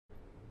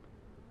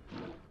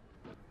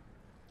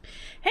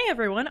Hey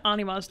everyone,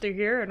 AniMonster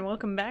here, and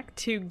welcome back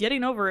to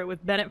Getting Over It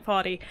with Bennett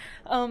Foddy.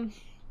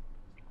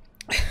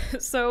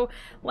 So,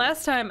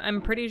 last time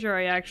I'm pretty sure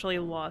I actually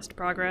lost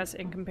progress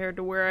in compared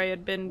to where I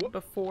had been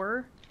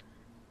before.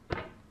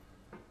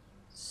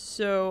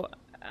 So,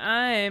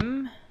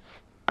 I'm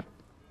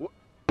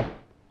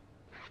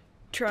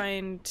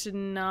trying to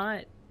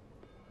not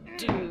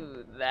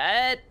do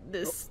that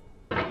this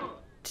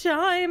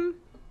time.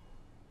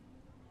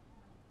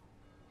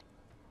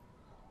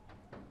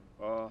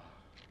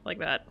 Like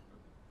that.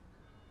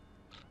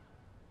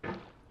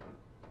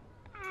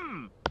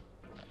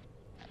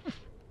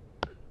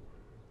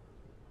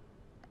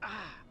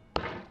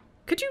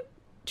 Could you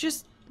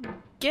just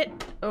get...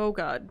 Oh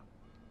god.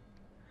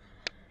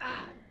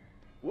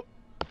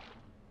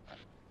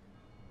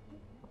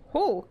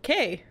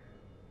 Okay.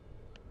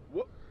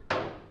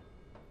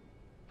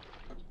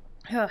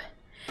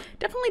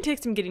 Definitely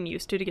takes some getting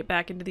used to get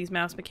back into these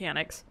mouse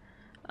mechanics.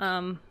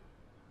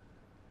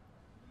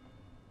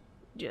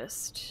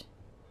 Just...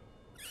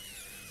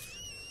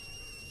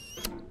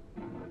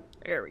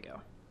 There we go.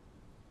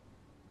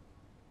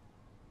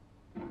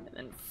 And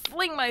then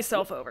fling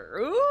myself over.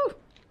 Ooh!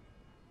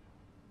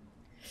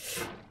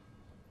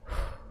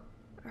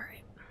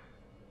 Alright.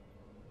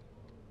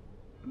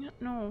 Yeah,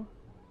 no.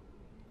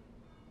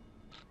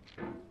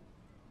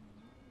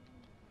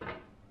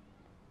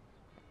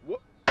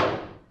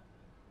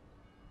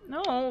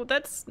 No,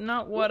 that's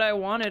not what I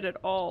wanted at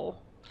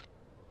all.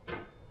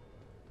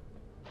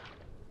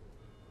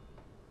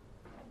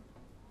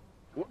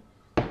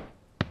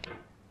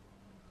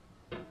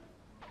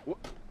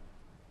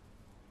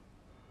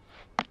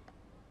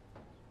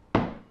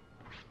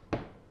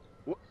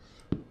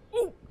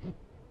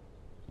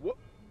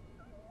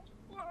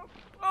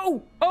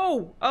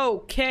 Oh,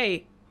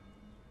 okay.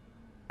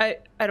 I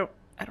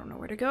don't know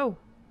where to go.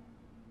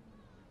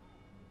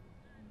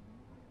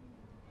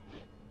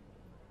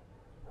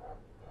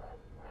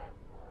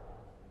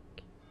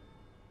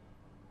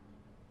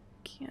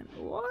 Can't.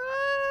 What?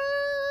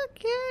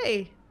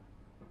 Okay.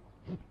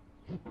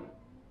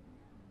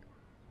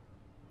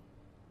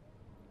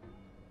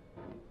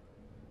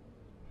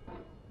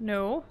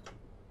 No.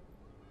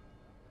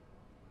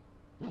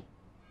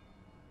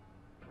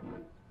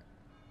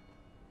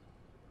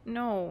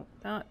 No,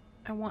 not.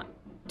 I want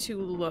to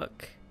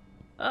look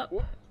up.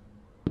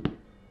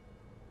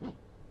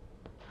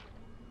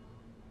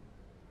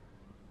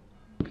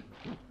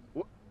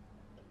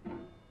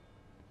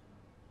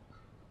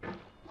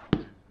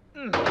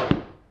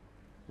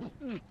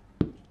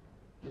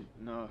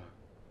 No.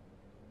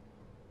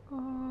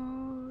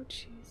 Oh,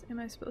 jeez. Am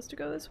I supposed to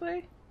go this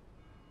way?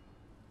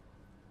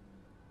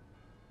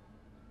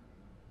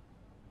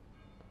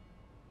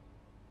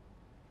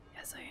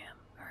 Yes, I am.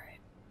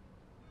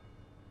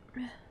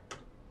 Alright.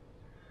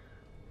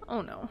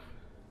 Oh no.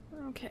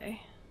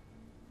 Okay.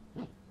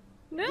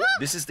 No!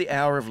 This is the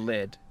hour of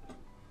lead,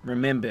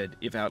 remembered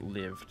if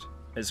outlived,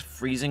 as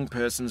freezing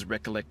persons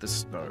recollect the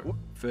snow.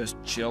 First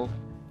chill,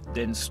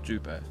 then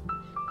stupor,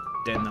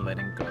 then the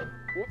letting go.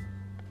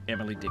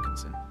 Emily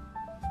Dickinson.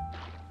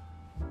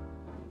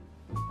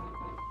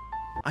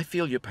 I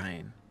feel your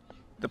pain.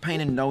 The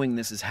pain in knowing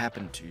this has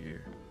happened to you.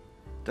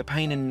 The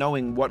pain in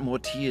knowing what more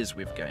tears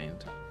we've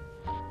gained.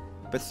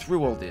 But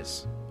through all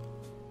this,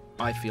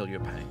 I feel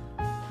your pain.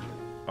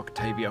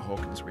 Octavia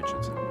Hawkins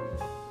Richardson.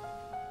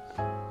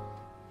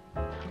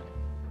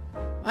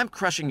 I'm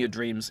crushing your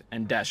dreams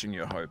and dashing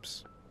your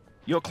hopes.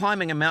 You're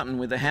climbing a mountain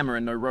with a hammer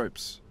and no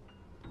ropes.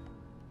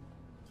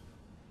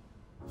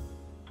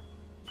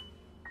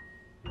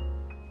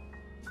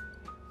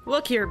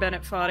 Look here,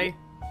 Bennett Foddy.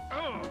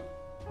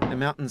 The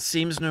mountain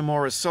seems no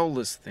more a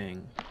soulless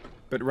thing,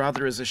 but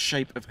rather as a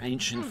shape of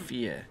ancient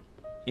fear,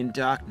 in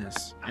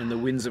darkness and the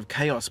winds of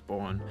chaos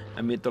born,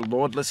 amid the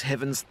lordless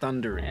heavens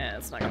thundering, Yeah,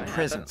 it's not gonna a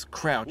presence happen.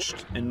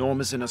 crouched,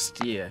 enormous and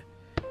austere,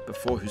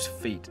 before whose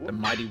feet the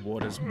mighty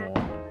waters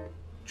mourn.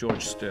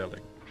 George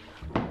Sterling.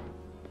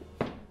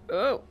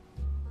 Oh.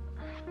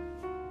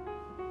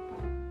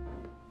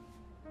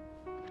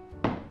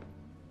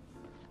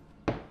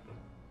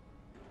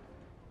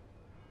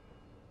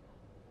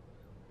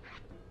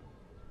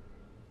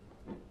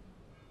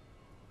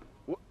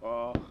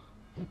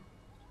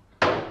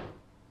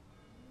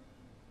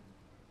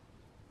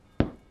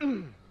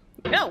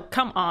 No,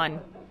 come on.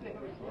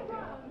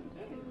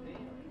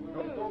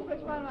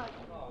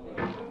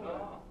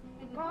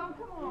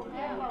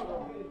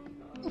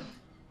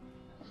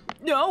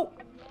 No.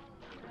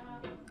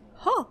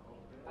 Huh. All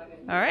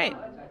right.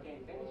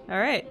 All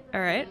right. All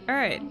right. All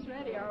right.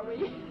 Ready, are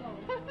we?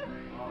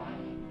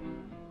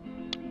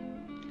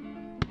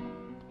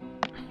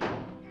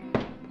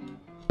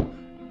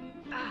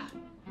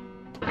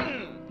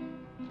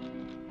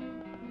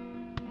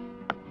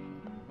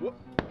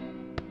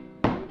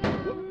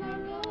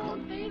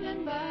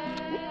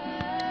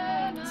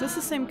 Is this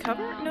the same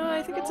cover? No,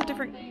 I think it's a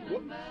different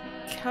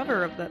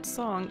cover of that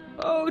song.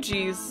 Oh,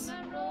 jeez.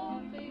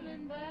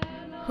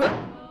 Huh.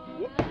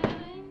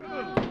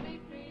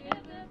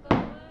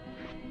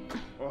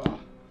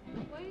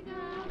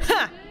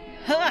 Ha!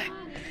 Ha!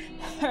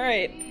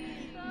 Alright.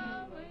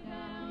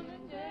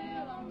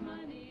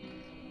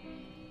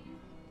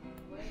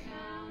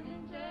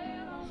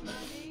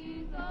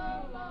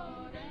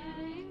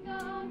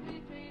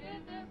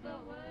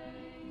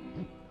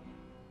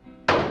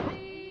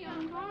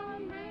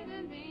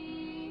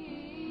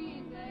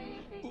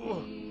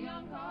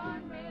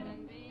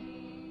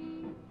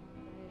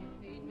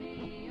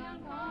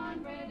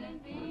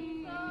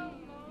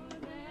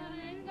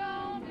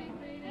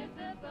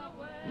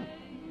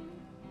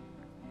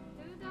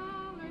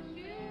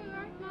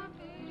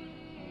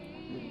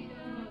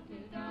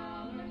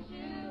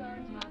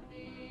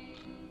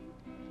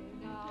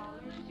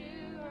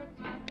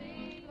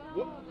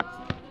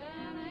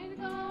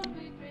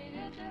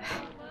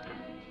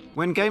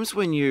 When games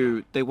were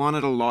new, they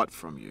wanted a lot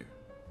from you.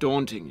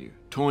 Daunting you,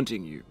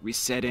 taunting you,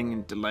 resetting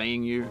and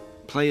delaying you.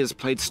 Players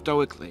played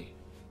stoically.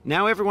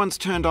 Now everyone's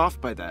turned off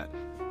by that.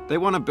 They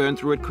want to burn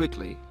through it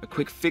quickly, a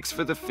quick fix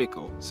for the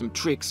fickle, some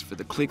tricks for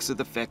the clicks of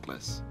the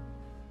feckless.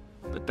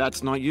 But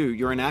that's not you,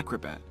 you're an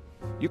acrobat.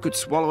 You could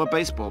swallow a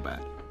baseball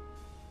bat.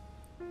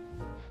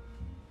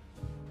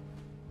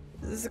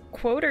 Is this a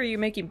quote or are you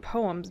making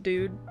poems,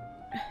 dude?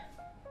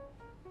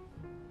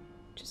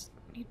 Just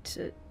need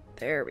to...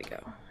 There we go.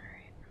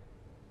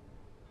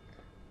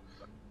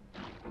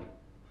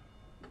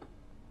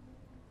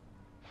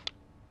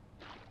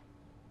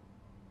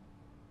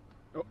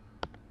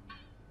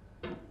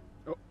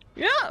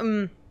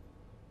 Yeah.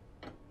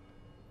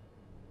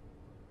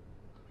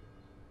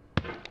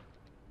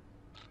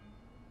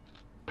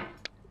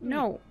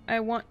 No, I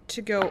want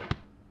to go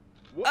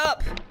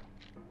up.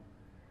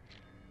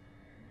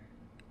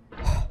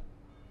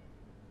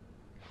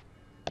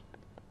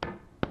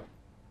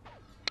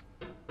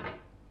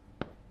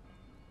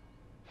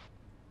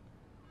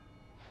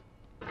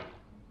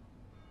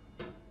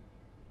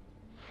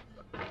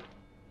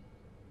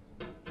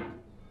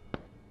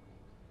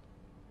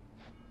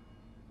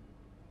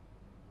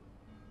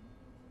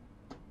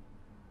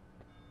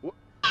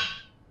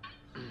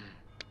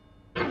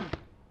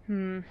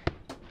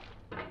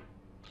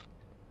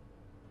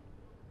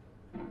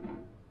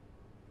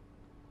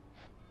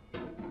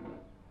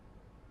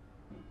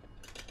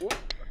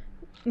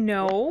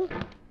 No.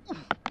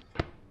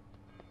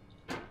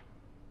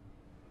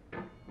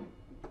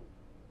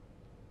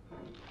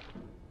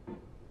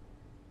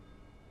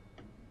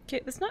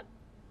 Okay, that's not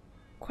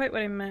quite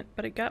what I meant,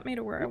 but it got me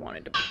to where I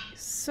wanted to be.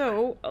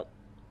 So, I'll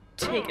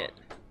take it.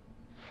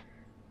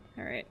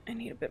 Alright, I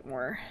need a bit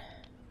more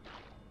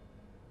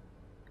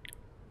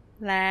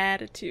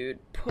latitude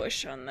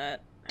push on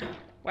that.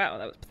 Wow,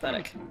 that was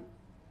pathetic.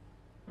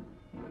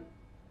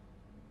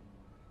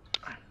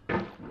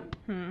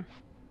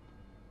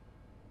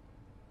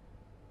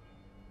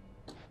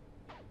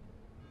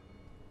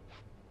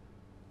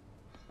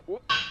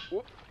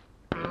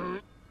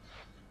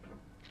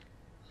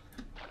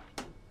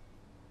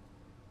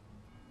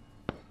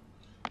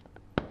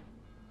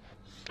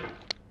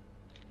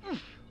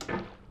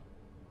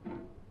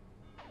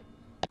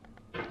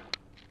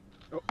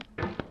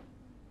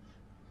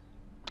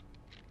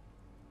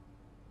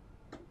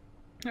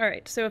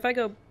 Alright, so if I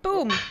go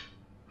boom.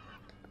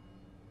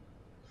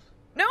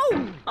 No!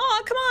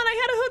 Oh, come on, I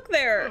had a hook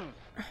there.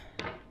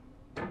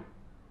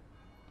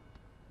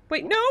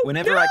 Wait, no!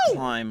 Whenever no! I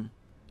climb,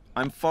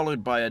 I'm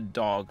followed by a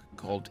dog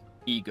called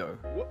Ego.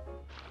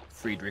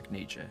 Friedrich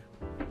Nietzsche.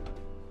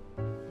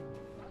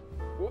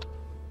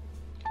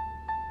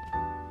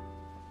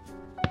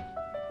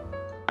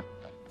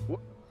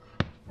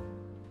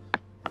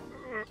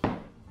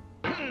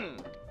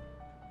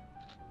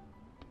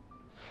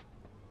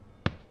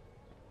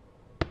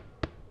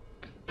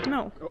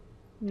 No.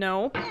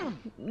 No.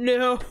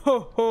 No.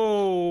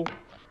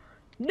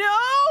 No!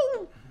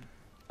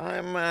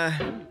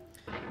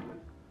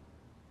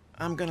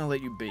 I'm gonna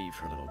let you be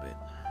for a little bit.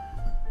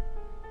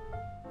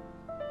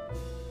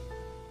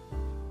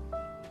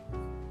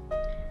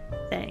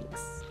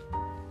 Thanks.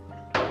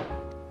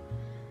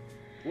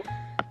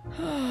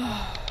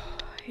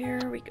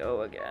 Here we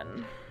go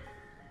again.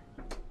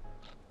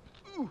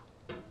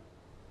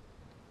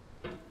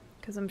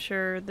 Because I'm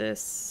sure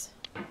this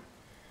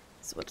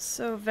is what's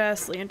so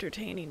vastly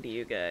entertaining to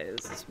you guys,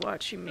 is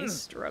watching me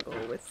struggle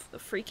with the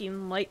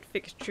freaking light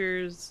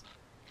fixtures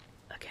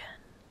again.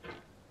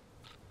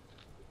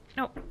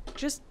 No,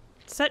 just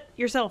set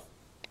yourself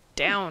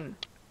down.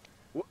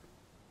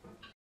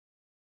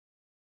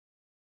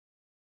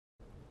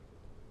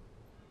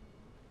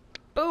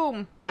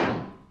 Boom!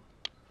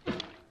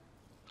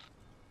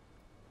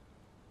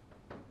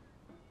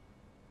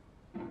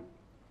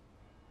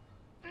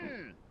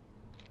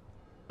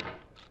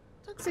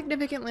 Took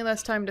significantly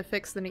less time to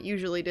fix than it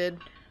usually did.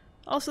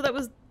 Also, that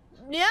was...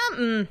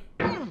 yeah,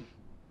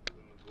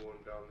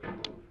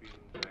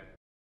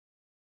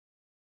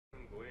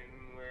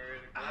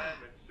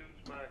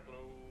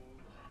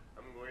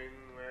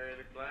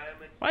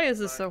 Why is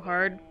this so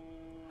hard?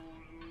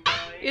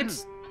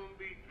 It's...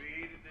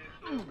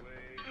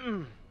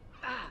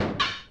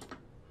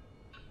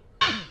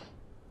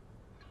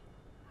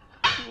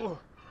 What?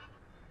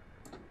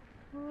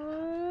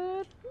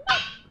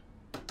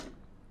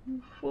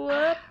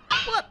 Whoop,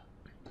 whoop,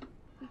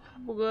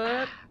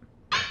 whoop.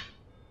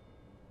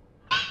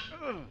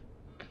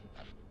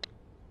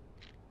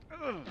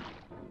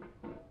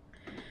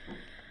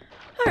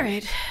 All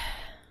right.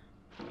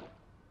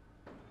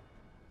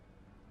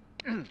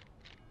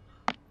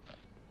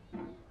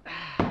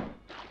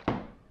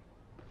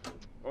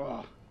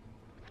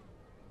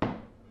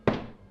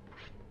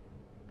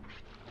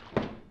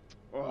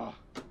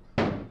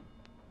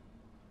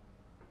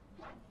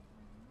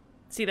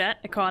 See that?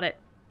 I caught it.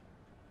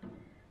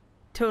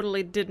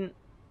 Totally didn't.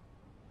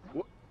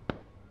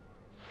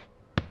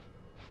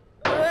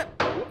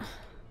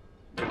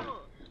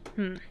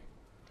 Hmm.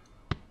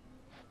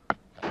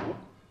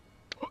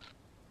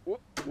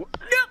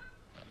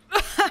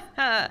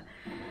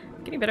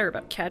 I'm getting better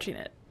about catching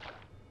it.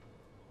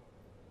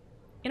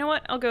 You know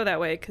what? I'll go that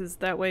way, because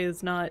that way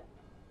is not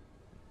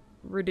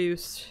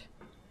reduced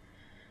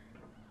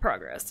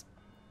progress.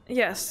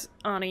 Yes,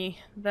 Ani,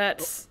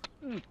 that's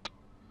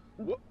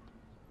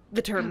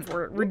the term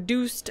for it.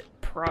 Reduced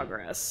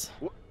progress.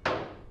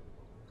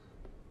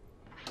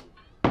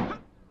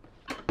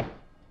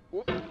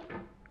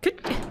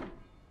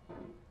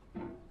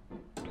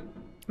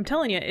 I'm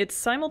telling you, it's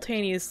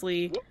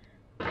simultaneously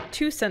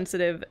too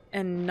sensitive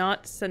and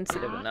not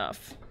sensitive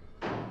enough.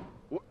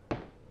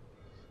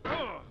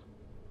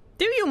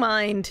 Do you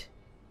mind?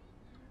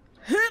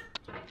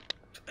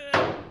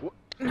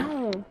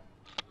 No.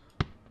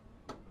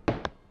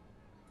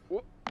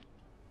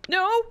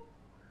 No!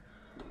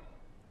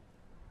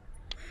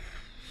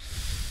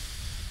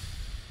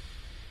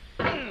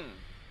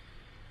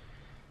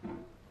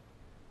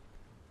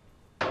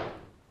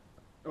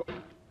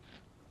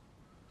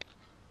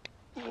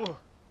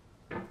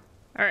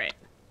 Alright.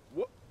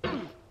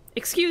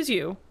 Excuse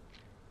you.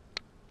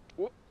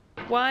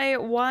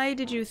 Why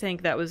did you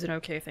think that was an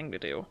okay thing to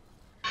do?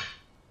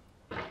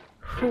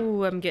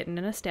 Ooh, I'm getting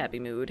in a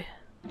stabby mood.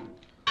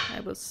 I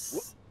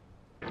was...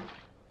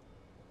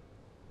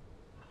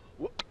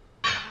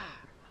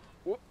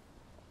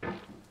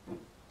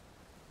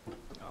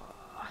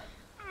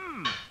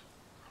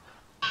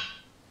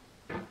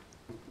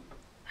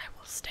 I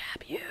will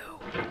stab you.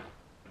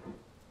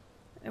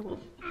 I will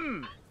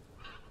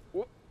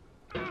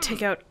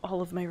take out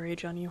all of my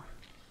rage on you.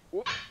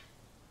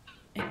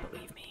 And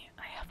believe me,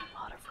 I have a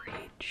lot of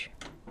rage.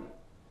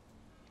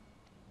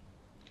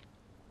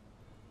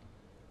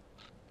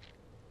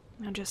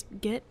 Now just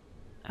get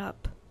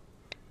up.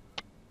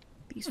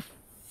 These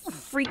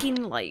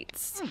freaking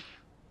lights.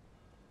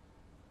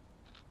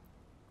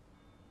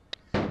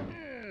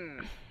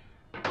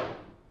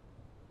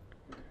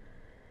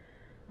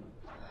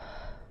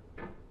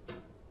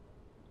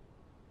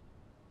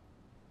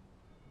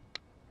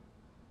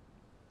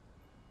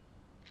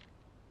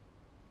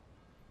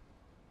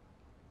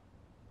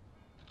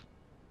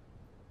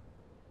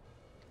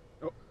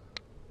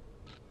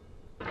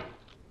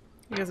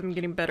 I guess I'm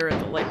getting better at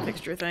the light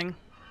fixture thing.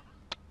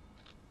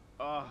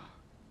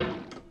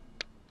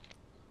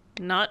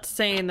 Not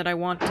saying that I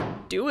want to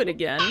do it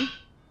again.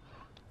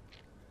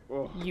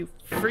 You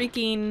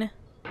freaking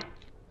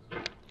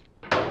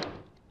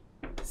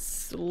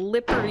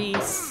slippery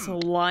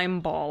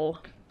slime ball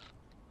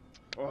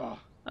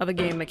of a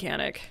game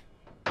mechanic.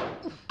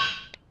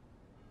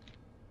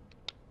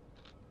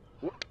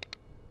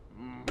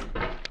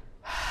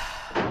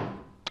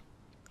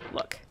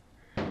 Look,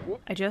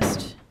 I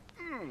just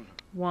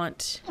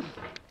want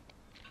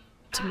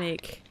to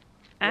make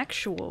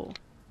actual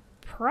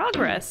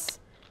progress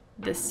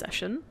this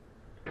session.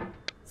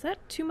 Is that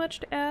too much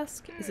to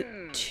ask? Is it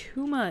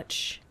too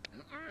much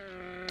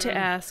to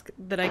ask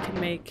that I can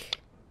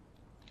make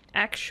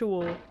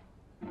actual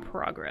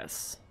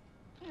progress?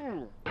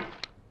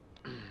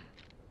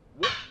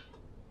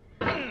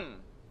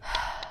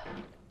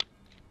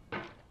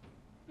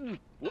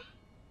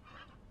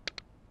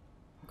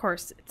 Of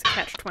course, it's a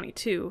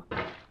catch-22,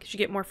 because you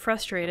get more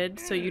frustrated,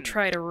 so you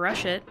try to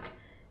rush it,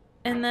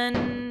 and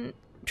then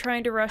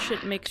trying to rush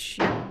it makes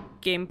your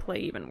gameplay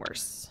even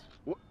worse.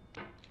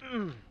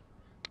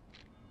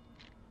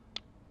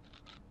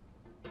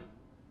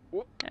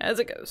 As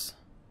it goes.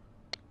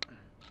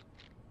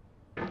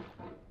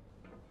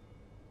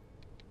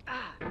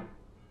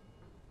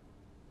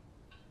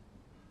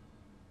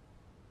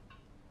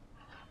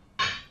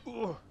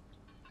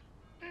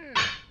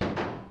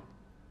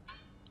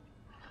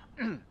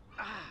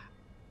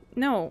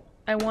 No,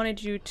 I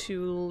wanted you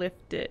to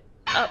lift it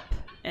up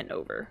and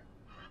over.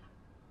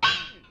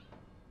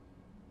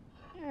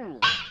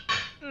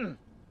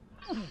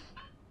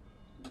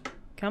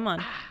 Come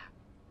on.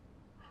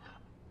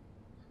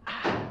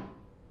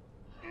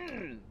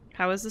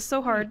 How is this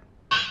so hard?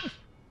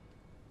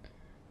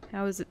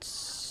 How is it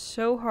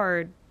so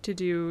hard to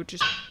do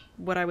just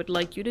what I would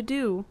like you to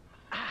do?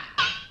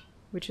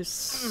 Which is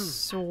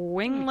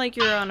swing like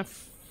you're on a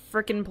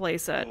frickin'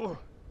 playset.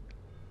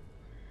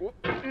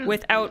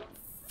 Without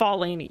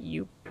falling,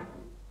 you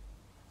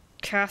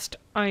cast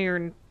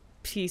iron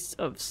piece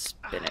of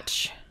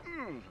spinach.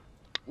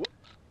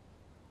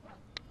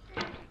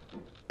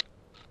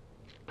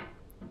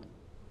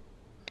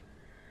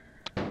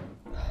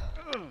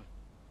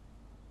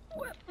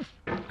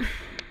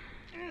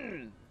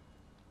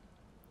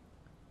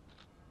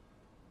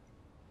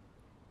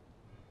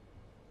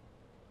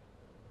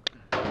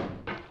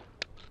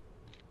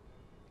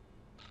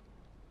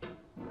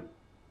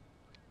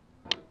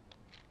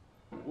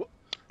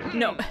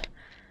 No.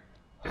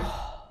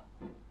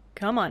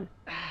 Come on.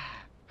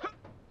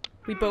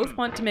 We both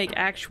want to make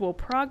actual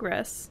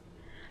progress,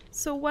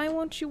 so why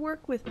won't you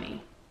work with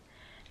me?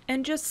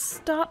 And just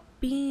stop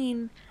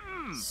being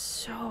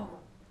so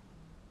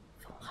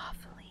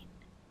fluffing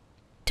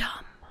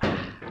dumb.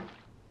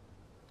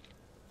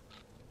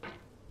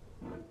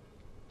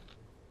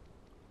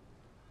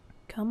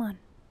 Come on.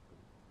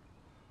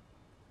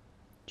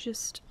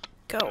 Just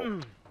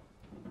go.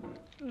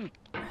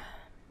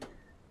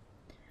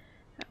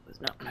 That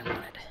was not what I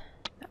wanted.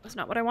 That was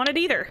not what I wanted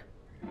either.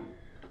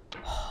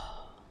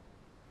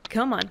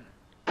 Come on.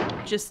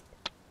 Just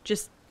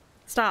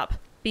stop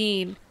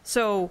being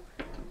so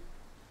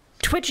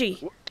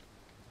twitchy.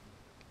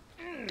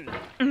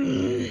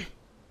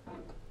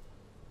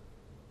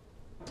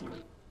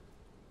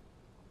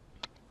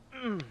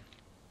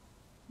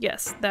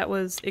 Yes, that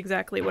was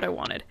exactly what I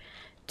wanted.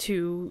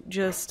 To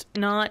just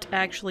not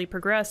actually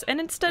progress and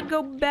instead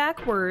go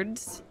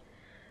backwards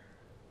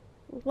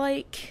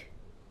like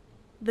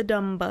the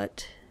dumb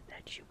butt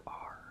that you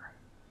are.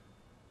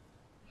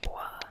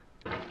 Boy.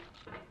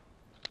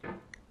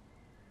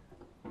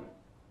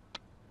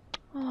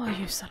 Oh,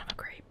 you son of a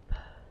grape.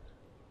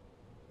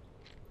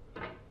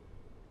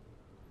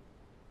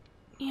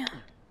 Yeah.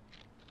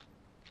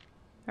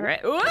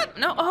 Alright.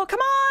 No, oh, come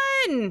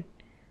on!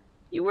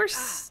 You were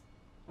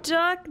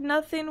stuck,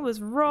 nothing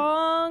was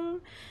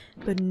wrong.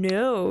 But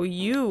no,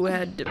 you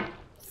had to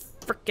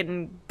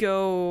frickin'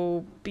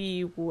 go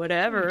be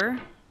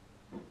whatever.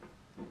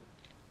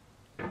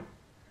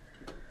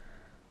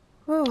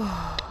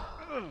 Oh.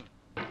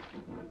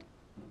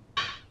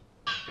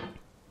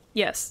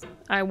 Yes,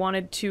 I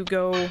wanted to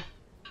go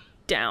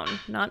down,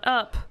 not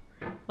up,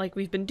 like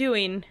we've been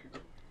doing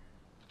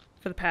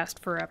for the past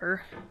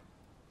forever.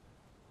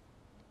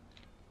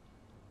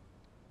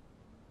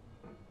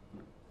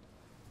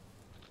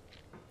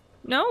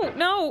 No,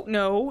 no,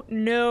 no,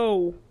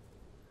 no.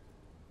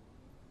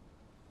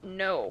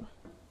 No.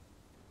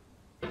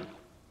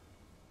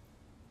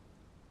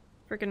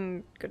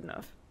 Frickin' good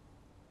enough.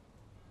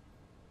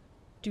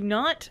 Do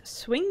not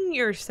swing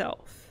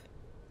yourself.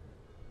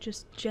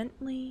 Just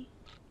gently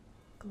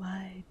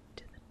glide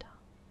to the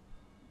top.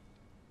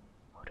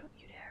 Oh, don't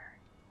you dare.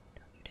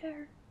 Don't you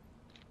dare.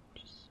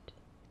 Just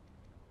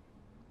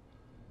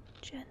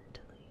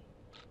gently.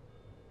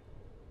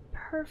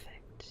 Perfect.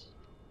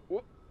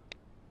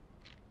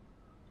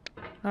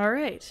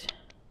 Alright.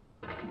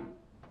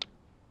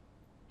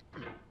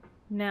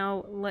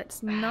 Now,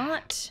 let's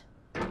not...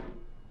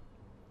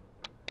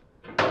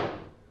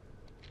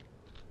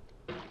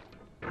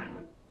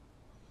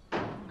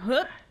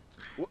 Hup.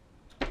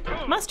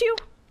 Must you?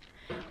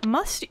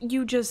 Must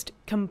you just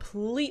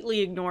completely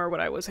ignore what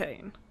I was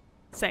saying?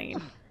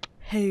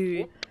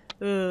 Hey,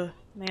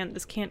 man,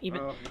 this can't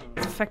even...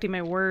 It's affecting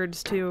my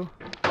words, too.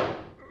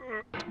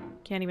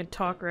 Can't even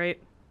talk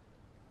right.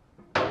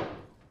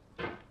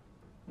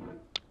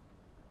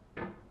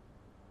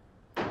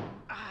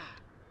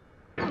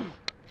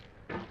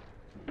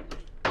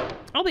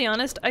 I'll be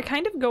honest, I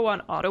kind of go on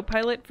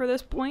autopilot for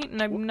this point,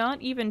 and I'm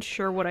not even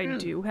sure what I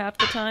do half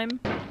the time.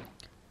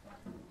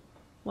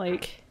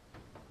 Like,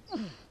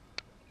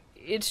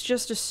 it's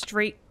just a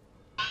straight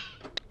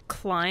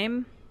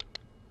climb.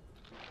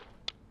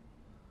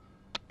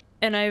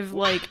 And I've,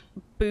 like,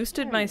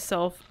 boosted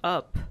myself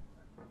up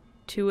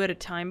 2 at a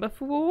time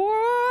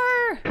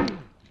before.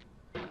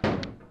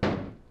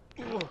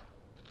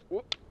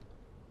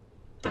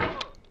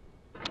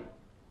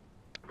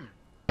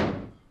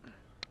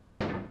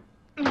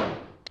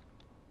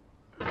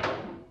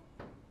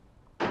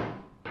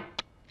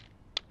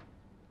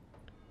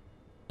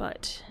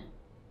 But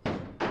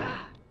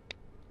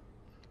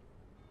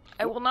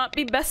I will not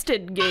be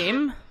bested,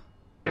 game.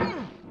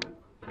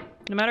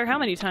 No matter how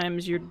many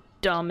times you're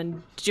dumb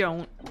and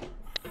don't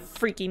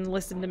freaking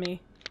listen to me.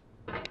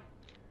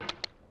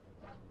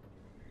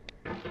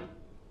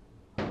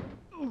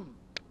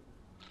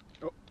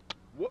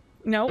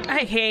 No,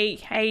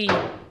 hey,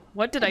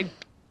 what did I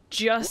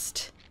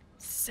just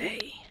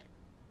say?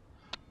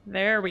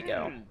 There we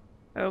go.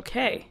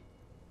 Okay.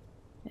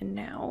 And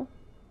now,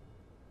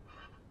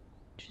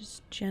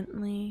 just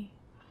gently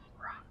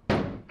rock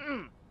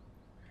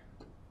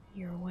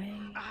your way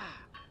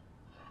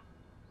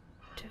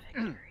to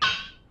victory.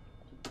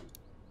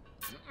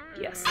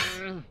 Yes,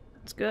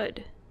 that's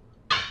good.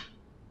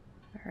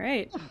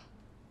 Alright.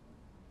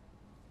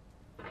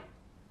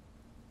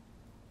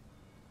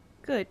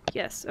 Good,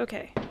 yes,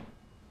 okay.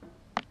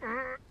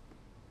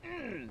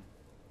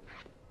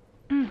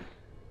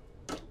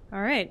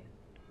 Alright.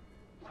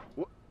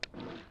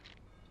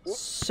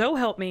 So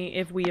help me,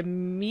 if we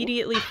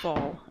immediately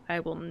fall, I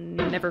will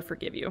never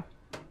forgive you.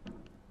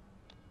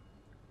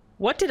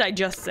 What did I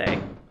just say?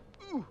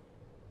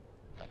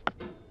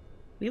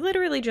 We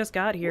literally just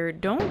got here.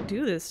 Don't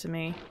do this to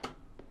me.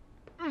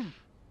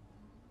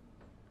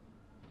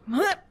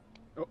 What?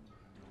 Okay.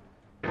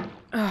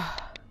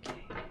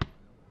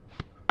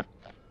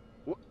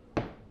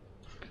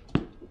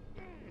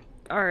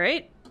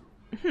 Alright.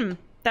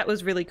 That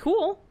was really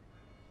cool.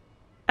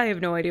 I have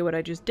no idea what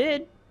I just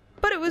did,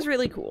 But it was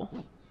really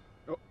cool.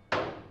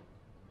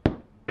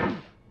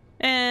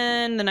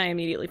 And then I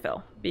immediately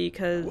fell,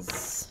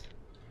 because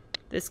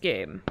this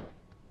game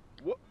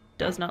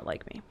does not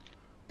like me.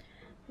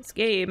 This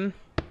game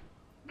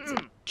is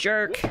a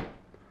jerk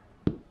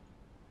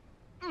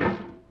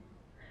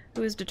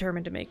who is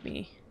determined to make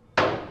me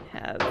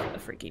have a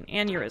freaking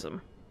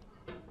aneurysm.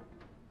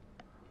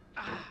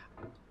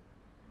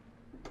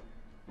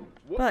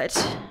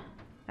 But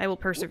I will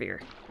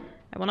persevere.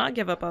 I will not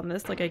give up on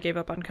this like I gave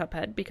up on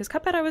Cuphead, because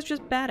Cuphead I was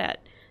just bad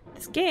at.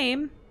 This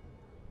game,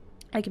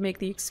 I can make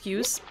the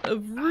excuse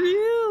of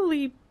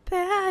really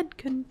bad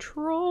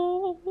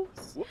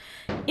controls.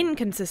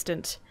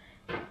 Inconsistent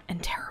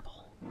and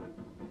terrible.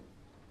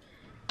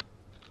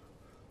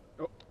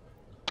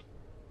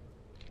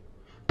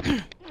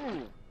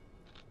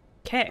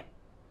 Okay.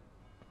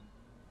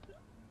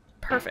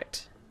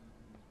 Perfect.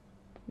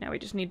 Now we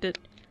just need to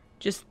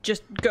just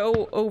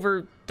go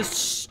over the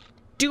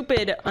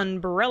stupid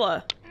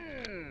umbrella.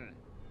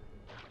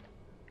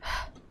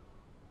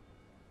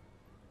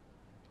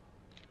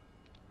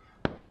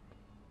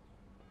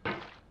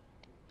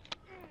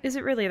 Is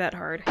it really that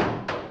hard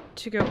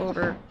to go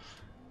over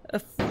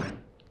a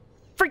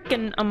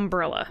freaking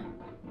umbrella?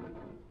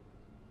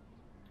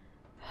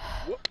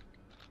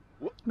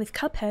 With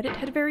Cuphead, it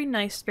had very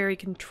nice, very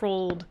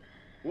controlled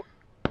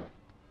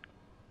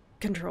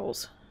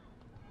controls.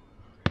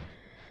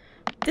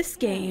 This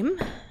game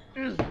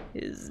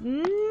is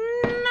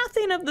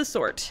nothing of the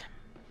sort.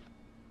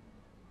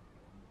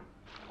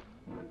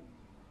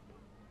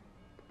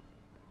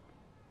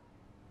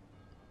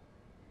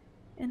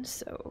 And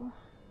so,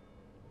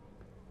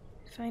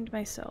 I find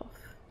myself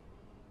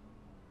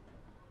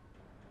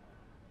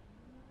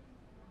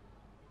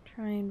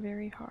trying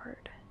very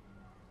hard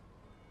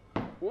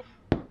to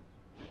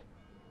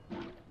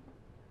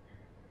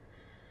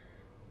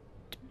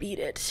beat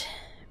it,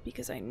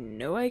 because I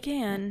know I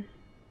can.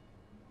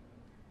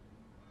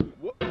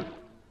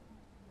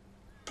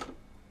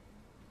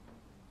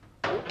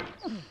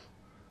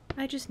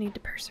 I just need to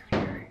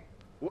persevere.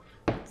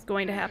 It's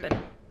going to happen.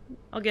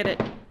 I'll get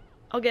it.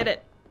 I'll get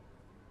it.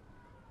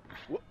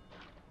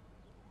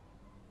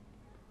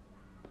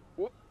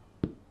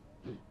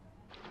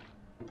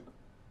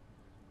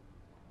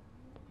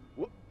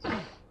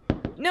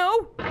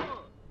 No!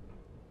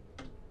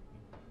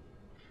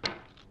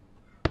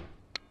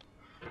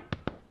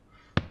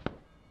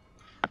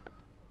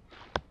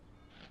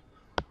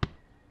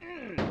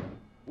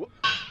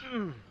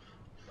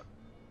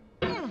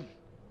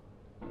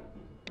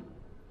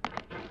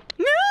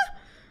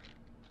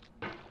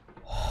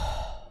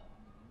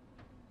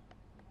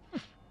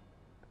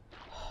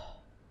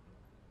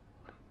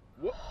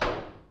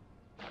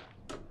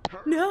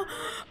 No!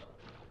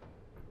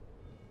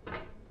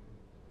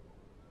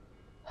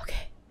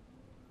 Okay.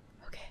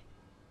 Okay.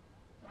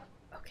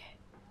 Okay.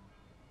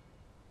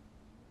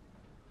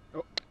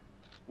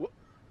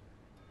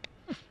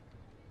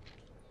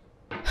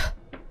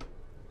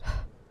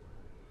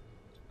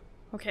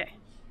 Okay.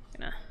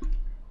 Gonna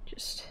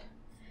just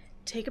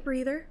take a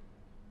breather.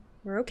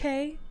 We're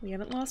okay. We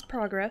haven't lost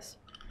progress.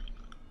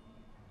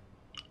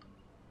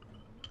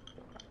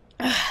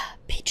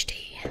 Peach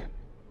tea.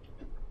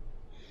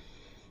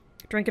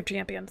 Drink of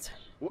champions.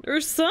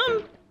 There's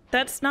some.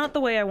 That's not the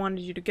way I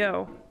wanted you to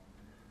go.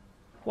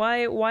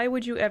 Why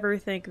would you ever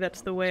think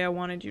that's the way I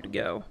wanted you to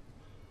go?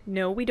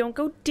 No, we don't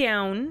go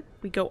down.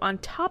 We go on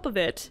top of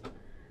it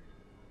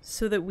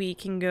so that we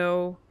can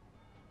go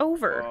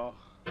over.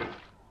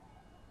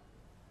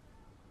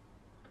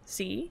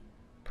 See?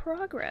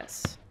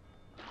 Progress.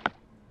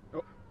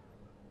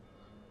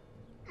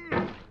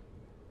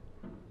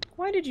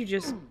 Why did you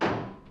just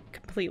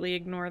completely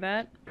ignore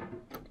that?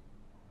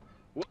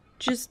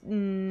 Just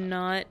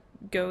not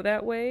go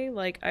that way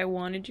like I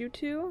wanted you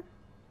to?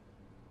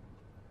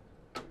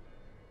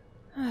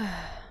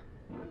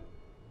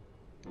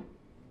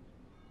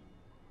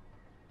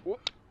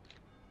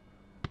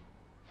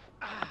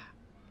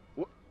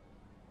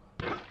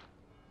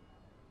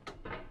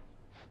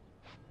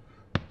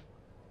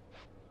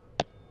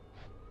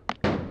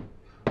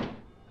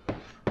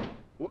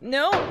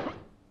 No!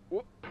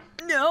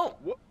 No!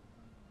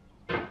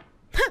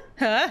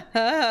 Ha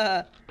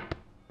ha!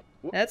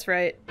 That's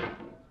right.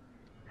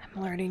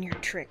 I'm learning your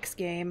tricks,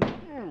 game.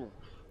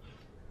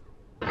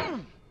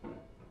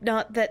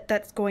 Not that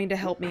that's going to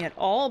help me at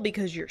all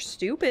because you're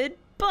stupid,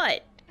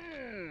 but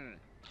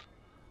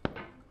if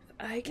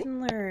I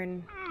can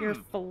learn your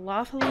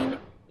falafeling,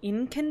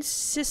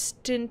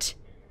 inconsistent,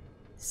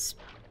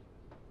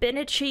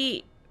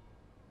 spinachy...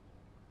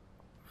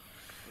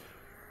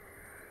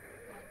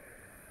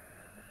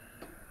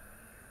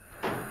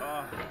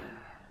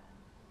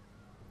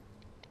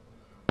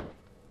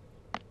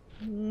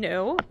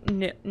 No,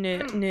 no, no,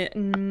 no,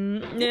 no,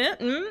 no,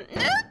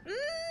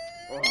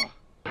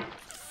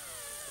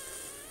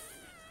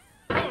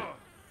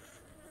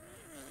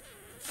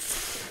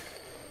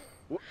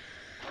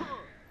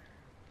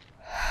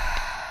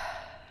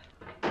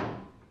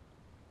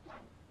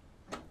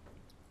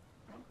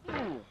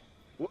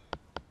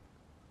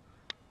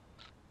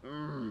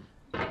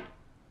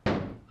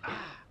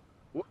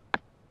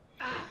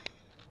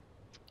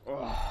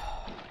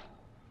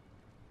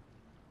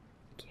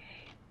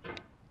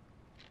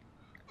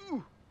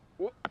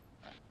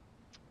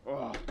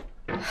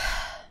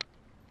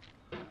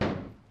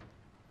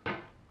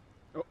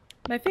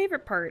 My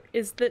favorite part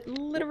is that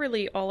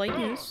literally all I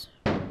use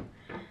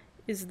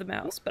is the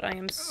mouse, but I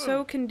am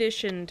so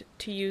conditioned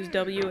to use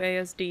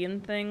WASD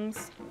and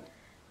things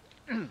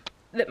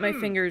that my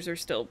fingers are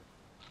still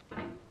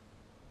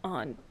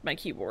on my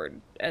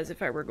keyboard as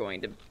if I were going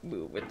to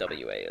move with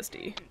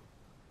WASD.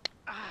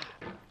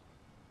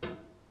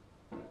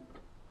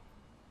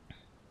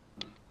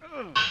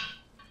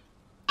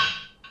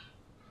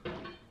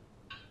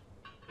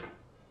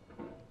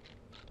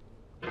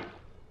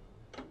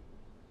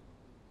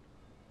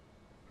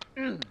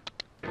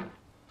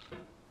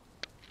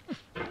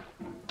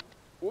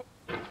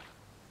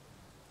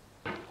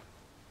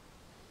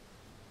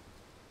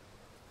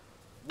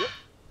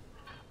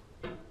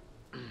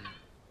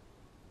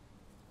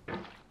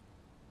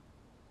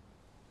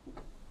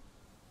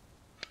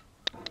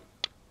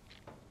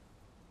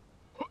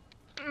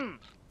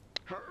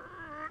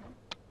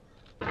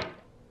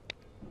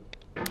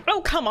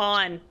 Oh, come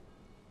on!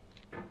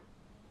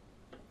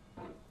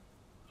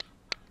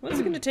 What's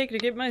it gonna take to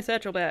get my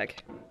satchel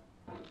back?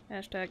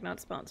 Hashtag not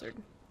sponsored.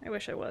 I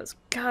wish I was.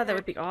 God, that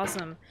would be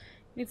awesome.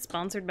 You need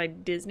sponsored by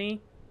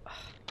Disney.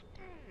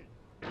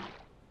 Ugh.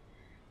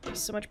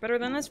 It's so much better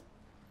than this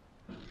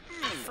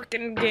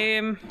frickin'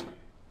 game.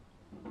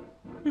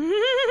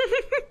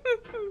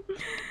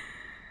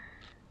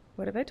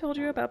 What have I told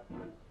you about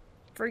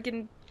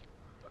freaking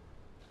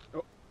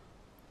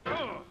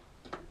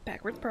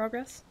backwards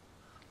progress?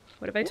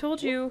 What have I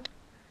told you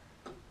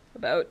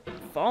about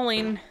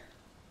falling?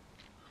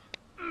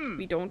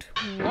 We don't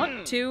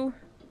want to.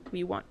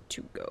 We want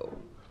to go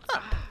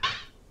up.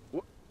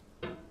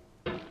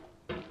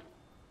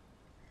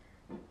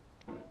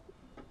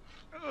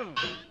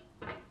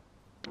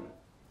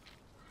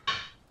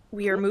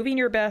 We are moving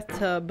your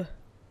bathtub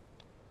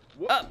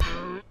up.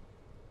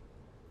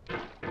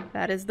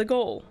 That is the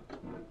goal.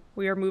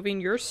 We are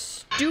moving your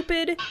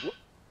stupid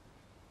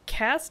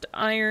cast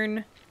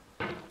iron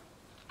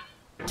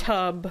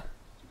tub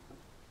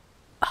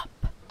up.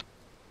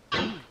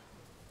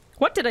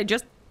 What did I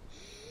just...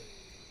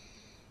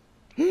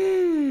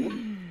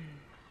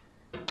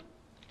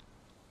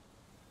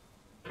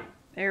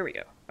 There we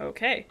go.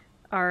 Okay.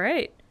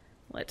 Alright.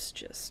 Let's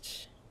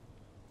just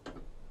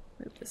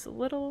move this a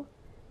little,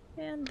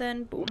 and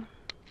then boom.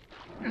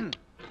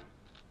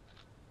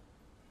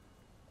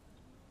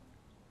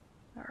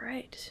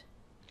 Alright.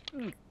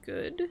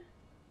 Good.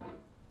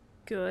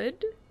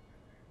 Good.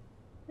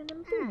 And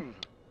then boom.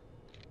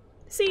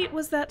 See,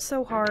 was that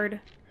so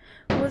hard?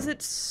 Was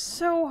it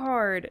so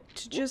hard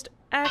to just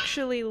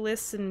actually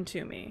listen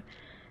to me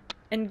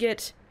and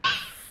get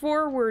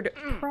forward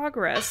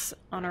progress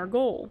on our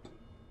goal?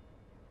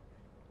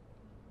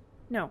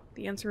 No,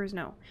 the answer is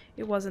no.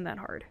 It wasn't that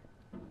hard.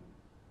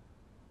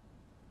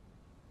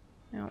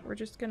 Now, we're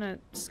just gonna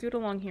scoot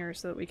along here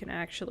so that we can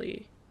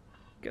actually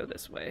go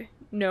this way.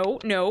 No,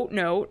 no,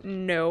 no,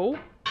 no.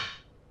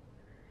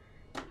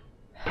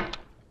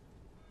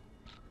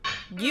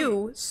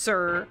 You,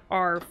 sir,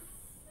 are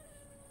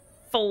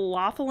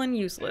falafel and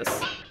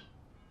useless.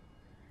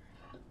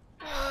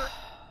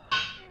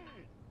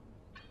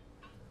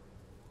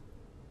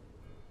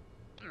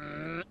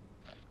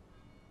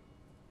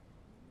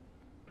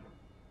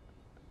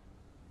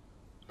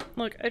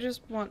 Look, I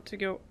just want to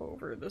go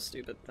over the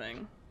stupid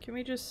thing. Can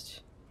we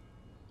just...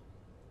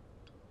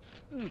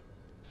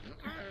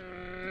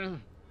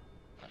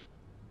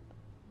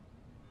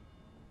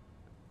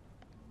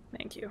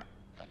 Thank you.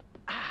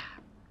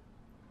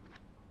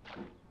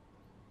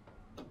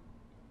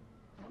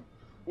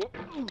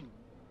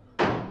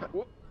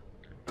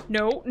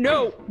 No,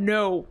 no,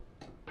 no,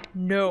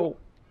 no.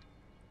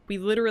 We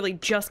literally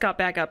just got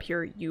back up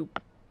here, you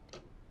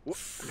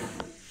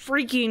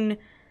freaking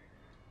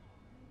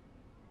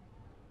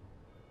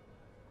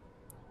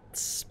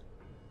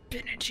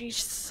spinachy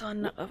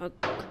son of a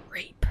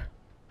grape.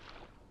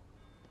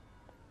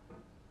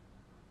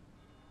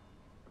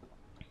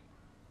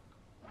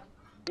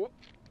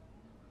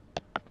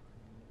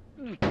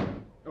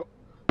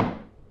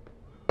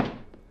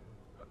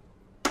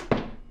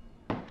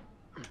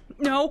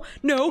 No,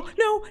 no,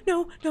 no,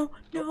 no, no,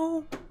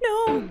 no,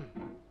 no,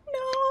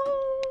 no.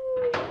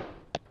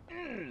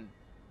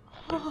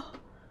 Oh.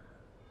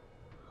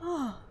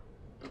 Oh.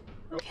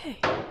 Okay.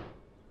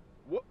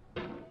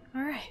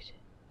 All right.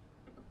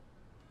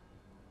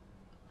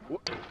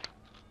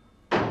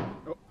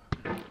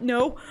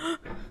 No.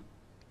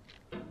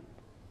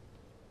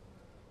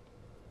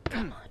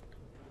 Come on.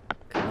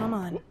 Come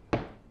on.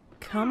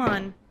 Come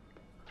on.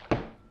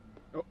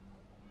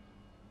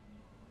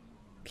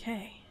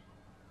 Okay.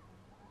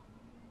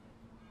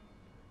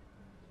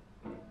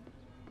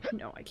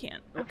 No, I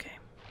can't. Okay.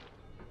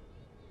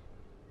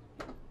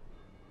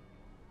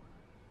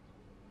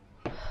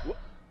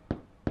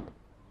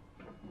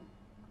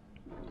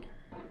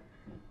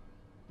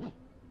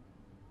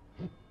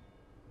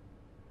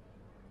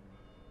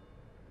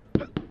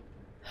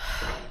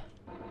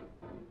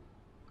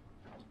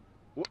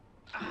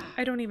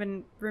 I don't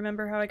even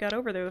remember how I got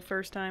over there the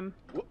first time.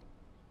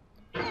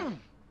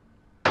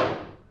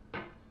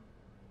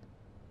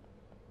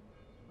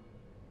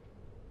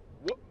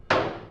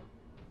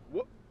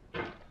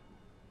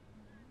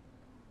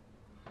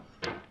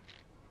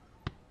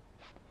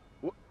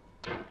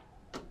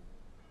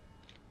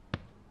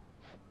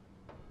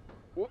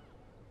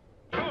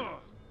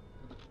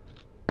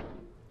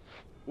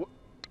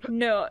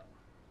 No.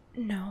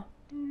 No.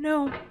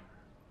 No.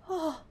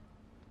 Oh.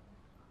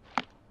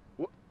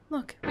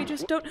 Look, we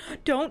just don't.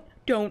 Don't.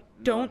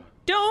 No.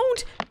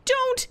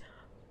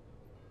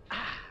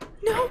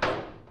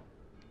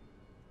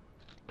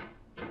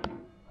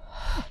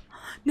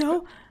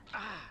 No.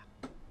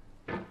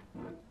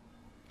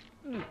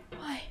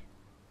 Why?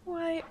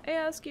 Why? I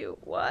ask you,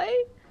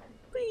 why?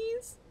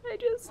 Please, I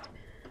just...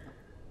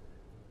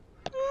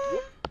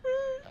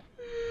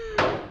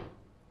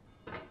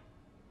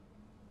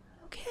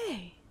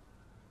 Okay.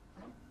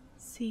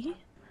 See?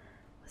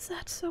 Was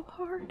that so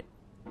hard?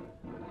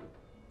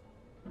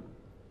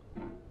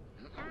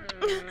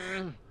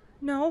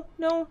 No.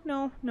 No.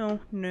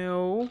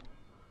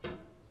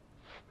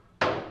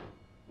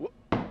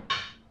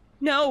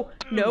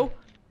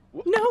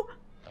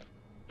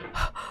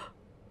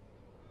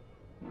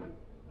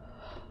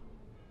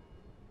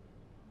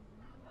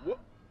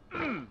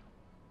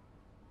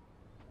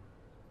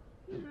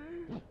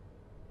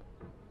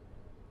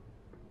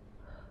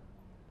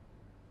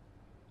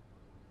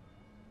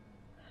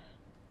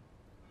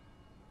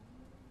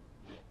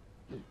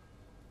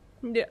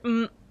 Yeah.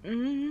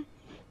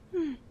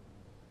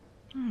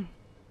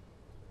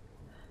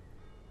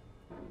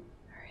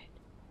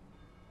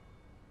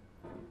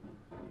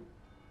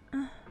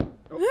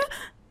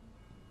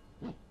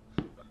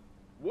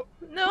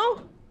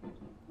 No.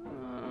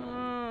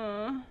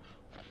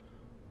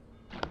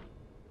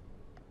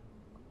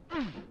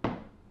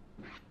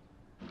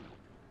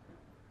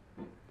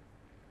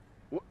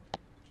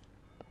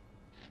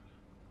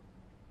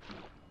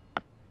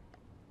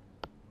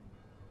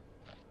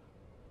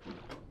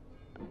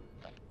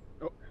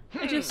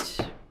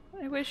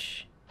 I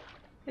wish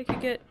I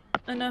could get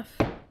enough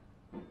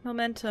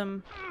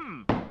momentum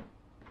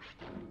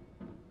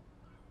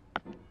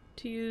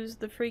to use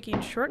the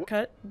freaking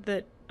shortcut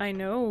that I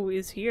know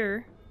is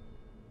here.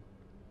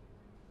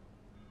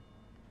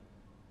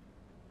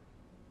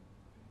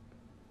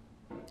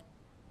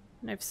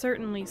 And I've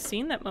certainly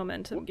seen that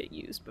momentum get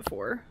used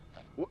before.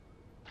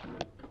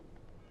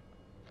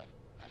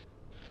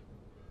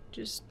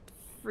 Just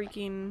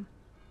freaking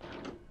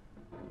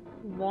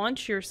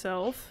launch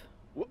yourself.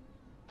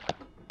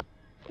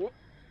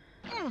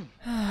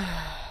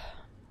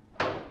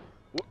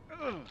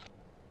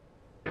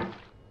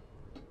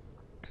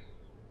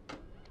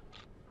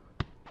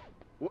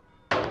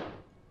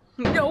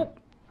 Nope.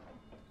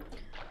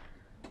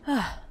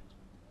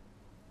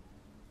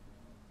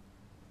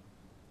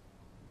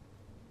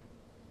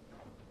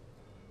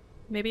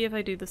 Maybe if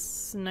I do the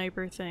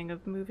sniper thing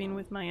of moving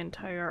with my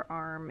entire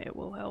arm, it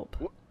will help.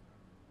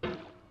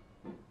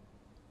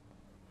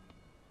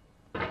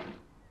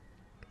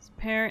 'Cause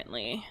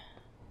apparently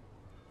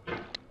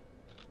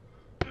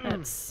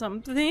that's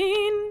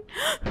something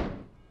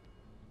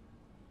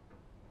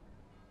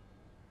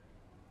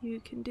you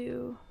can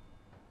do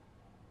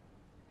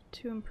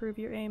to improve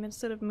your aim.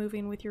 Instead of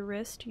moving with your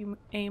wrist, you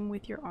aim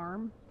with your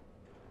arm.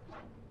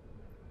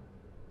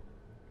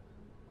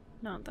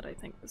 Not that I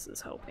think this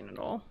is helping at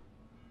all.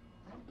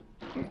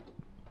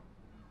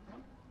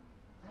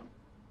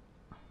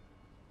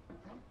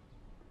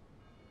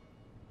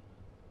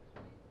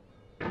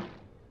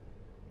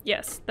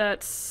 Yes,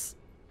 that's...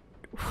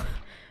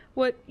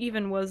 What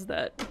even was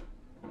that?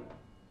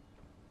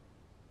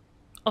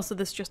 Also,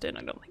 this just in,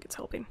 I don't think it's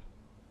helping.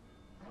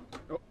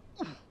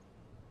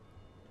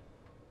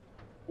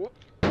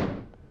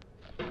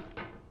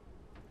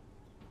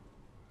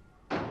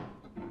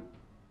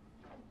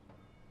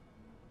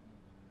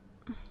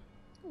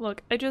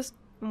 Look, I just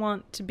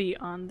want to be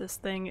on this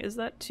thing. Is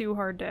that too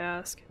hard to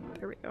ask?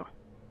 There we go.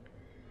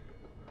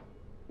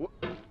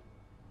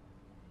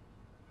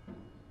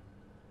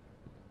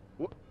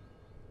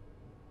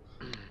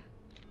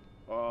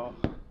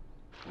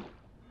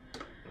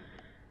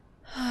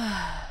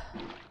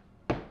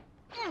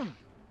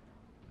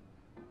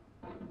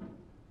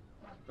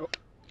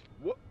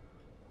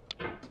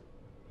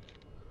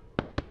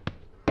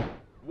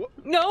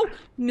 No!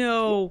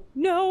 No!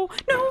 No!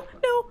 No!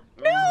 No!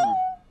 No!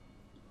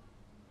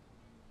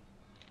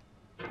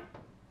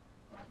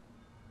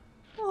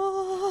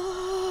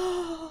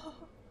 Oh.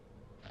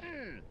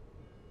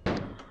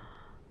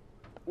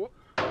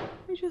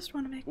 I just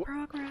want to make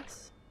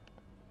progress.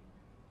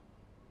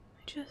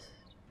 I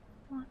just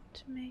want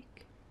to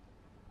make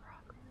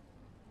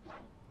progress.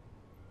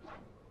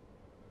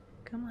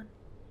 Come on.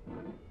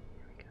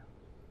 Here we go.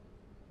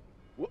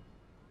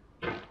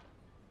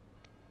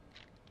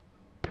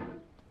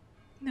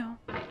 No.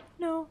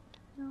 No.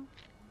 No.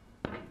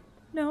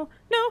 No.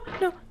 No.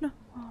 No. No.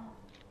 Oh.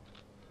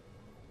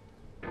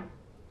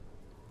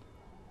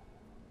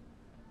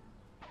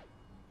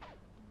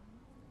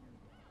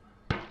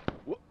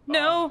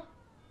 No!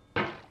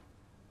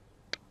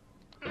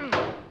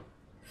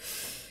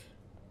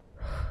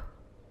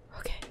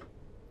 Okay.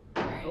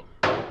 Alright.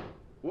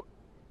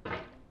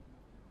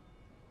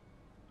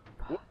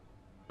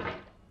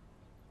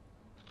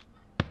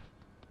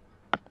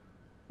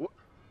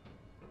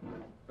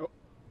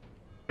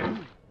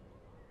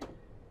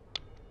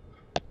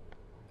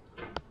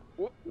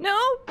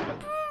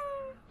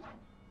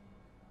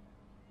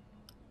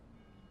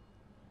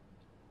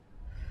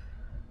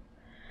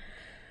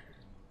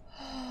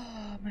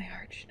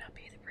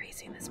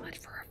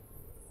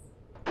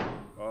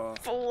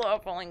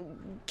 falafel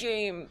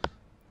game.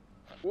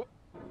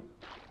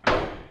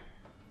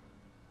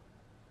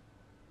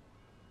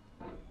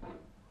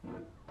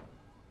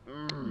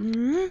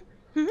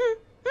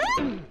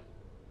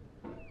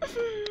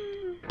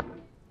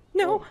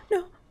 No,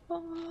 no.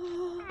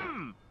 Oh.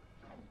 I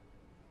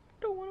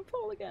don't want to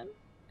fall again.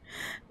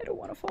 I don't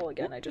want to fall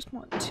again. I just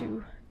want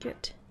to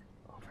get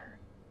over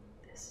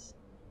this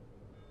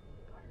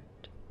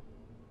part.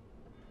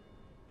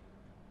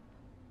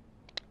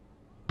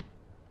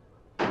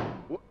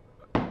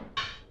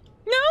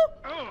 No!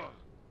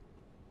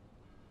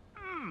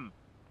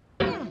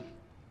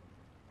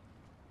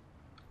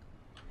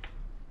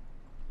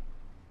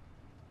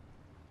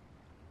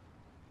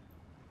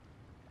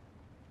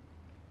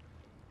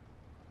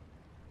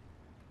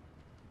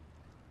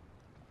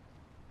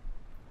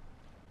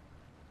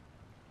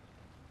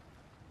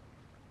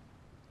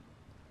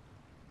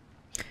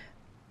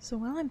 So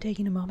while I'm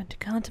taking a moment to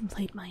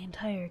contemplate my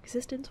entire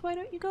existence, why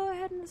don't you go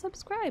ahead and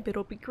subscribe?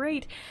 It'll be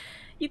great.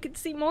 You can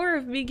see more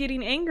of me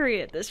getting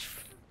angry at this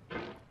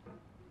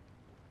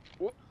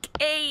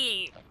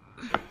game.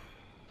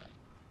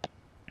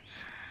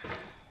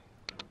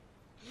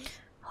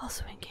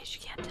 Also, in case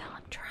you can't tell,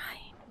 I'm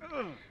trying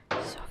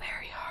so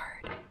very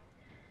hard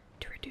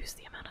to reduce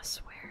the amount of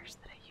swears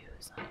that I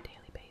use on a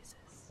daily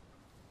basis.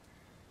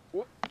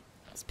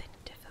 It's been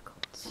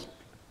difficult.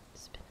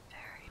 It's been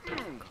very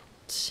difficult.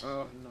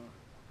 Oh no.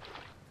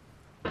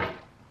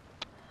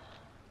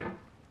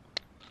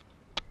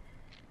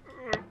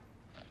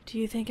 Do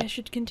you think I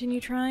should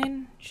continue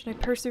trying? Should I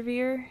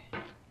persevere?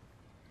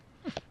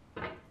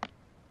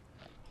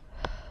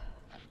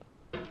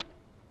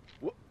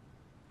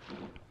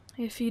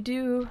 If you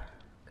do,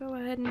 go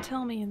ahead and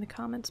tell me in the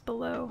comments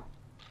below.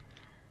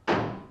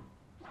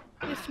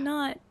 If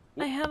not,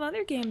 I have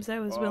other games I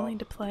was willing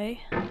to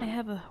play. I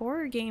have a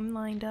horror game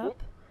lined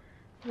up,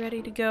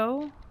 ready to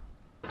go.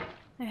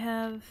 I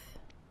have...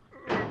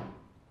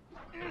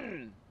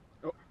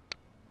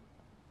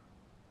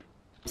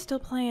 still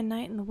playing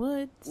Night in the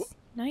Woods.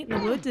 Night in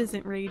the Woods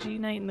isn't ragey.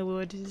 Night in the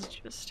Woods is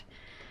just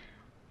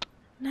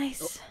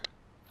nice,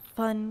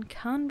 fun,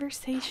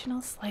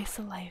 conversational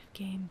slice-of-life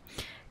game,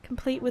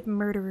 complete with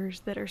murderers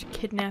that are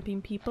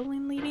kidnapping people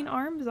and leaving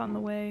arms on the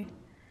way.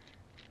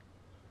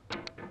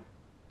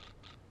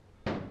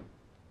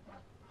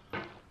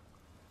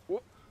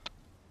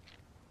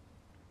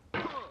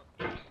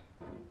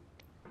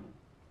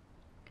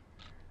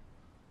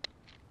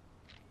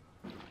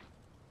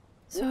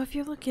 So if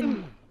you're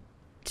looking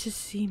to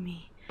see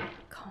me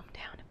calm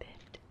down a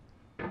bit,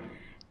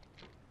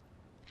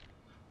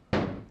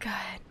 go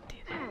ahead and do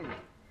that.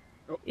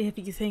 If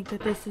you think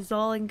that this is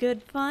all in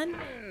good fun,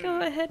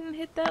 go ahead and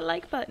hit that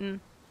like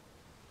button.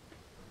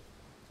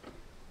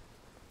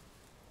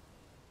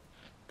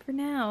 For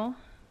now,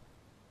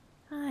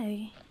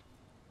 I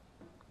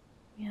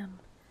am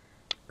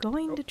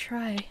going to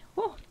try...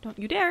 Whoa, don't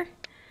you dare!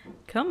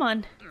 Come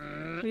on.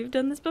 We've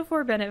done this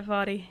before, Bennett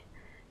Foddy.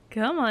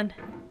 Come on.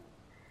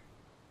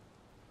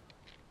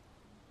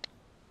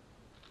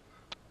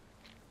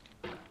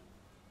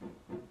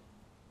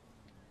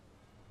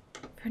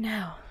 For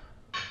now,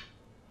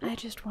 I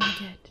just want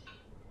to get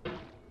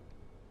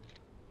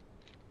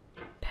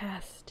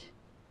past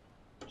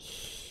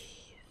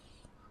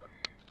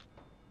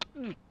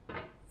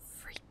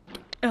freak.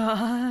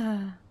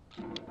 Come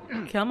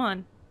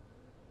on.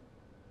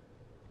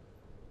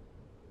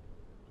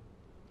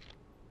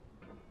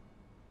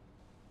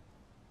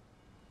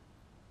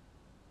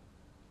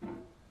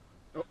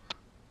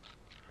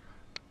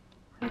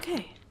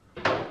 Okay.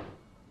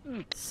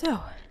 So.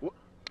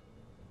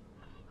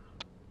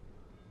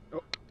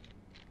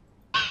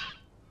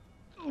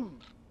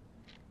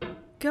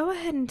 Go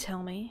ahead and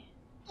tell me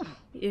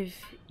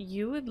if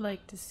you would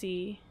like to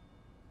see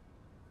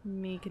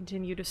me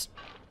continue to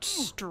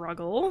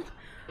struggle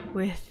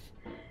with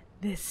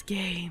this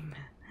game.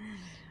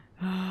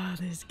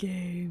 This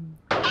game.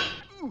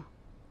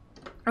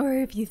 Or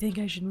if you think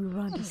I should move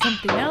on to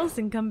something else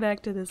and come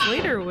back to this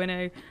later when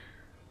I...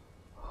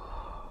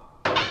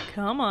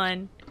 Come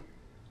on.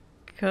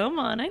 Come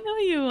on, I know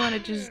you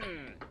want to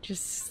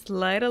just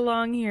slide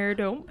along here,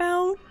 don't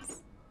bounce.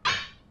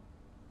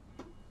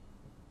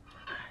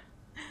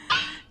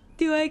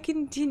 Do I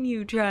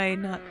continue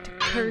trying not to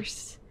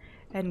curse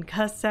and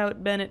cuss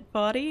out Bennett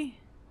Foddy?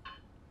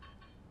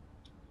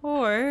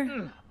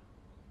 Or...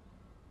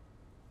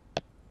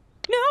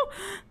 No!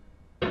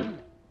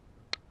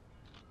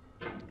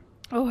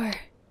 Or...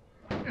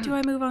 do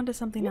I move on to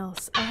something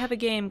else? I have a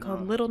game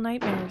called Little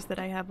Nightmares that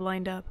I have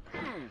lined up.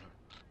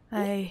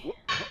 I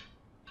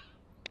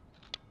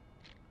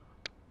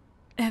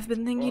have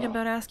been thinking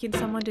about asking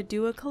someone to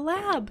do a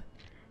collab,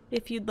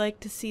 if you'd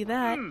like to see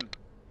that.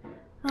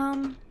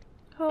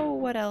 Oh,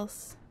 what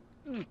else?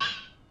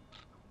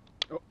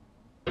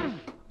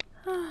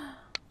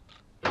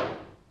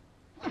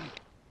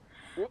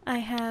 I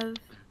have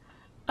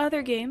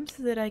other games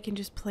that I can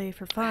just play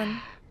for fun.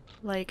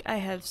 Like, I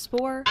have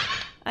Spore.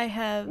 I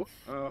have...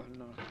 Oh,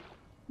 no.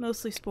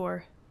 Mostly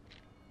Spore.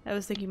 I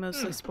was thinking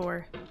mostly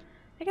Spore.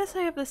 I guess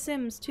I have The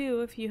Sims too,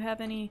 if you have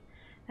any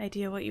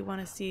idea what you want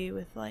to see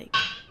with, like,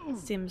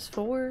 Sims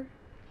 4.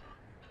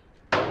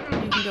 You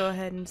can go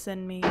ahead and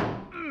send me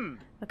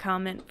a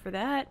comment for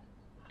that.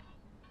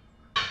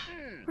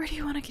 Or do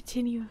you want to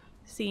continue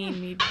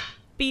seeing me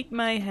beat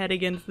my head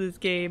against this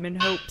game in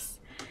hopes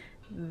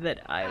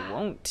that I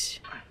won't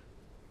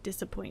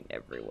disappoint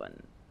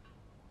everyone?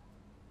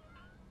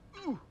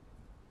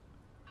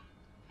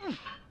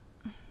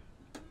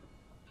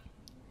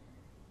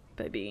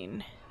 By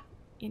being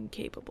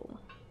incapable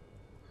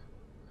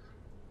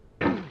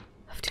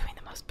of doing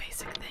the most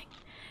basic thing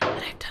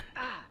that I've done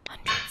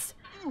hundreds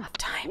of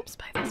times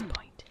by this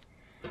point.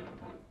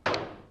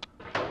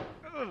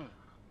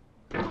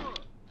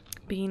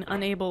 Being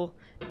unable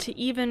to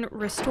even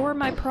restore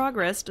my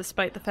progress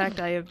despite the fact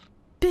I have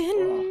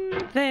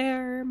been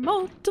there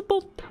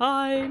multiple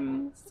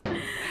times.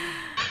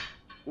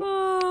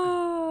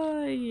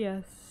 Oh,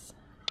 yes.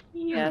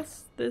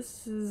 Yes,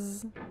 this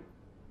is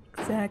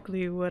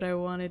exactly what I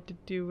wanted to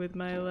do with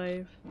my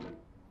life.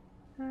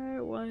 I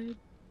wanted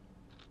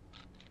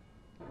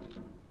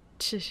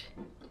to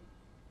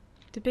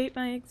debate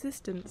my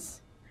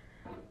existence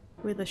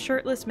with a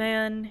shirtless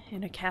man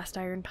in a cast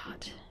iron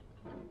pot,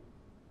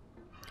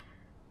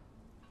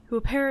 who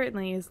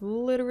apparently is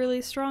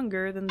literally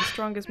stronger than the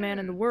strongest man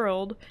in the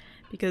world,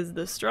 because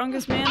the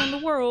strongest man in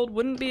the world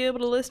wouldn't be able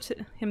to lift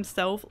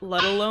himself,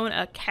 let alone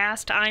a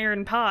cast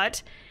iron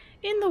pot,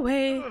 in the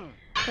way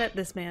that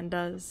this man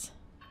does.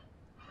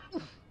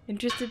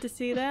 Interested to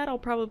see that? I'll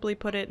probably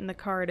put it in the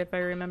card if I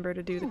remember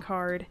to do the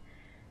card,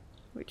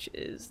 which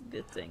is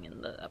the thing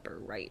in the upper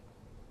right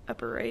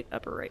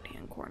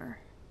hand corner.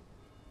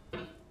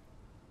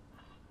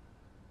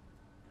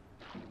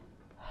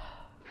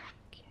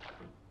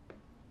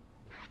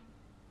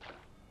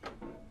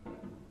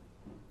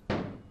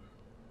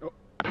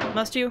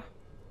 Must you?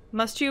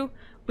 Must you?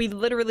 We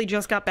literally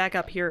just got back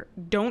up here.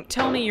 Don't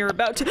tell me you're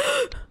about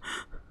to—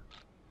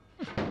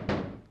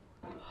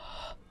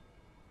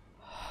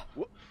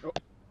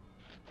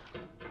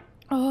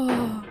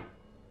 Oh.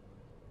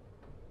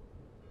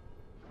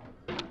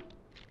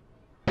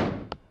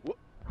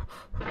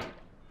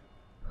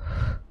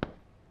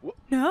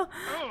 No?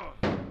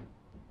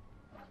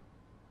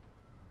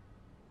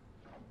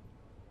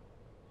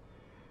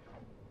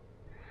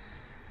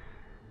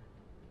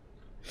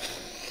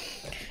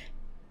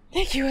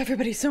 Thank you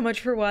everybody so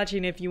much for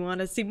watching. If you want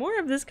to see more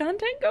of this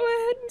content, go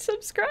ahead and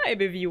subscribe.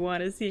 If you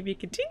want to see me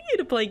continue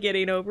to play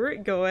Getting Over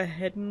It, go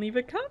ahead and leave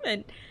a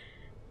comment.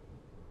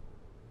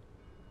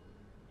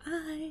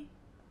 I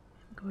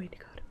am going to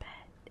go to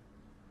bed.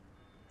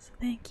 So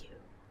thank you.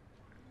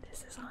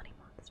 This is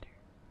AniMonster,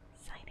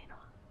 signing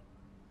off.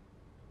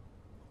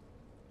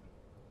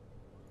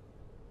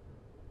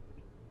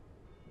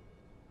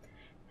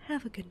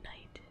 Have a good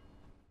night.